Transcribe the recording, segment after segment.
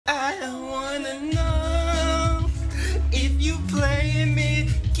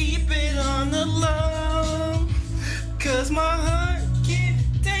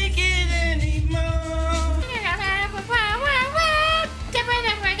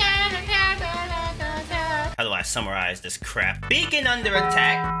summarize this crap. Beacon under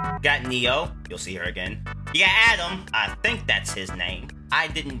attack. Got Neo. You'll see her again. You got Adam. I think that's his name. I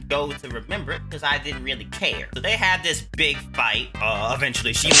didn't go to remember it because I didn't really care. So they have this big fight.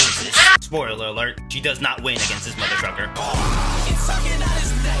 Eventually she loses. Spoiler alert, she does not win against this mother trucker.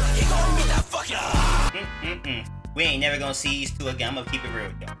 We ain't never gonna see these two again. I'm gonna keep it real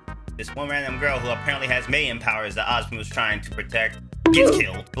with y'all. This one random girl who apparently has maiden powers that HazardousBunny was trying to protect gets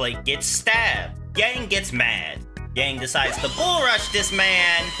killed. Blake gets stabbed. Yang gets mad. Yang decides to bull rush this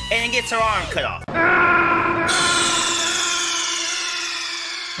man and gets her arm cut off.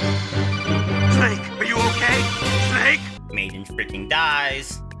 Snake, are you okay? Snake? Maiden freaking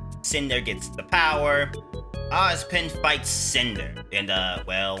dies. Cinder gets the power. Ozpin fights Cinder. And,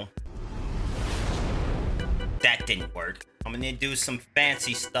 well, that didn't work. I'm gonna do some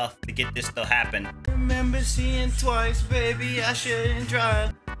fancy stuff to get this to happen. Remember seeing twice, baby, I shouldn't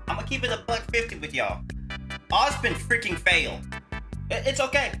try. I'm gonna keep it a $150 with y'all. Ozpin freaking failed. It's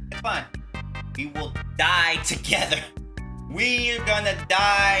okay, it's fine. We will die together. We're gonna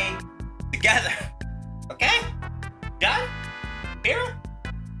die together. Okay? Done? Here?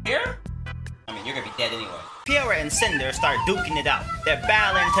 Here? I mean, you're gonna be dead anyway. Pyra and Cinder start duking it out. They're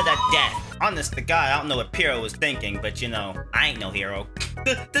battling to the death. Honest to God, I don't know what Pyra was thinking, but you know, I ain't no hero.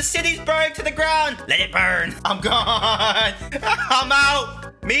 The city's burned to the ground. Let it burn. I'm gone. I'm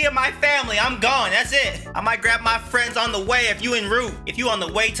out. Me and my family, I'm gone. That's it. I might grab my friends on the way if you en route. If you on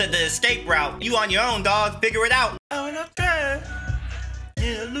the way to the escape route, you on your own, dog. Figure it out. I wanna try.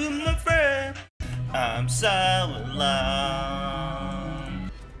 Yeah, lose my friend. I'm so alone.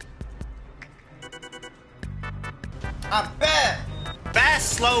 I'm back.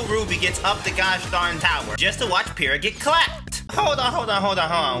 Fast, slow Ruby gets up the gosh darn tower just to watch Pyra get clapped. Hold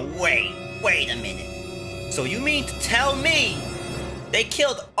on. Wait a minute. So you mean to tell me they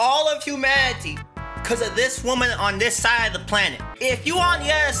killed all of humanity because of this woman on this side of the planet? If you on the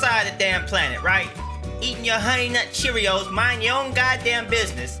other side of the damn planet, right? Eating your Honey Nut Cheerios, mind your own goddamn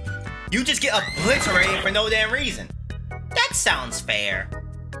business, you just get obliterated for no damn reason. That sounds fair.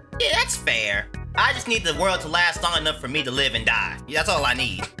 Yeah, that's fair. I just need the world to last long enough for me to live and die. Yeah, that's all I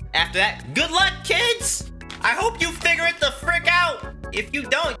need. After that, good luck, kids! I hope you figure it the frick out! If you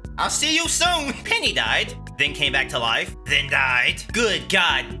don't, I'll see you soon! Penny died, then came back to life, then died. Good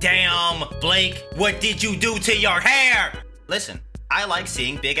goddamn, Blake, what did you do to your hair? Listen, I like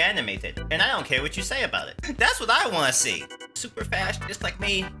seeing big animated, and I don't care what you say about it. That's what I want to see. Super fast, just like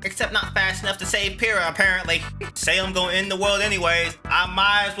me, except not fast enough to save Pyra, apparently. Salem gonna end the world anyways. I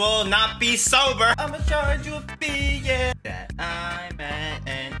might as well not be sober. I'ma charge you a fee, yeah. That I'm at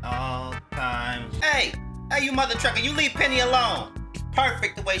an all times. Hey, you mother trucker, you leave Penny alone. She's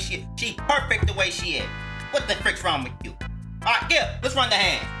perfect the way she perfect the way she is. What the frick's wrong with you? Alright, yeah, let's run the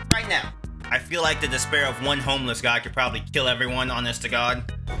hand, right now. I feel like the despair of one homeless guy could probably kill everyone, honest to God.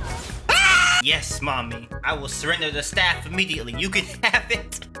 Ah! Yes, mommy. I will surrender the staff immediately. You can have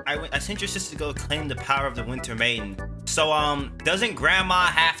it. I sent your sister to go claim the power of the Winter Maiden. So, doesn't Grandma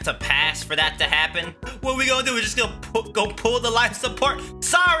have to pass for that to happen? What we gonna do? We're just gonna go pull the life support?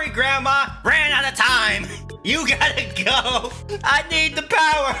 Sorry, Grandma. Ran out of time. You gotta go. I need the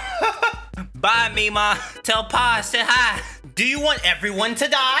power. Bye, Mima. Tell Pa I said hi. Do you want everyone to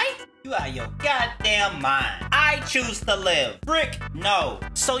die? You out of your goddamn mind. I choose to live. Frick, no.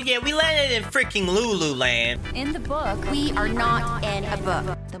 So yeah, we landed in freaking Lulu Land. In the book, we are not in a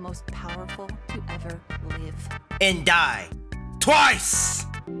book. The most powerful to ever live. And die. Twice!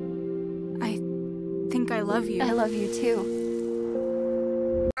 I think I love you. I love you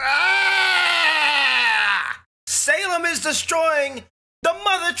too. Ah! Salem is destroying the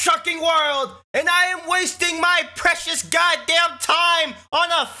mother trucking world, and I am wasting my precious goddamn time on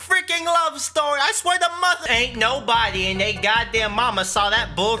a freaking love story. I swear the mother ain't nobody and they goddamn mama saw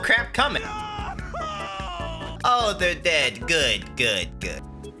that bullcrap coming. Oh, they're dead. Good.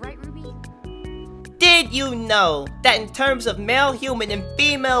 Right, Ruby? Did you know that in terms of male human and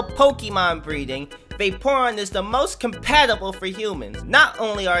female Pokemon breeding, Vaporeon is the most compatible for humans? Not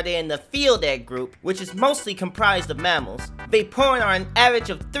only are they in the field egg group, which is mostly comprised of mammals, Vaporeon are an average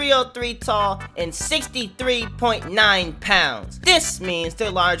of 303 tall and 63.9 pounds. This means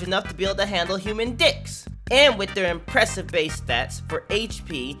they're large enough to be able to handle human dicks. And with their impressive base stats for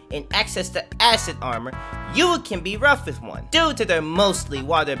HP and access to acid armor, you can be rough with one. Due to their mostly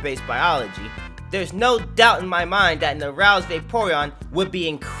water-based biology, there's no doubt in my mind that an aroused Vaporeon would be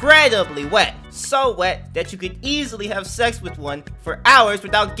incredibly wet. So wet that you could easily have sex with one for hours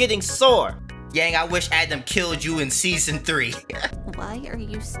without getting sore. Yang, I wish Adam killed you in season 3. Why are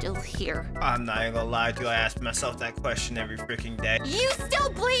you still here? I'm not even gonna lie to you, I ask myself that question every freaking day. You still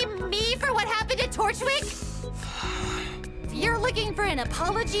blame me for what happened at Torchwick? you're looking for an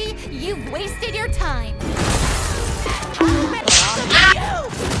apology, you've wasted your time.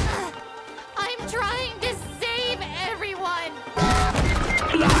 I'm trying to save everyone.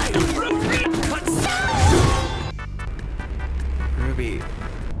 Ruby.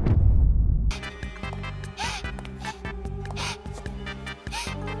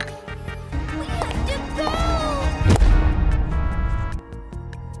 We have to go.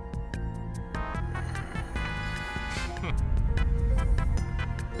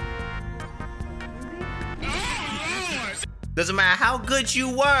 Doesn't matter how good you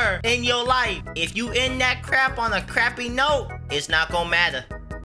were in your life, if you end that crap on a crappy note, it's not gonna matter.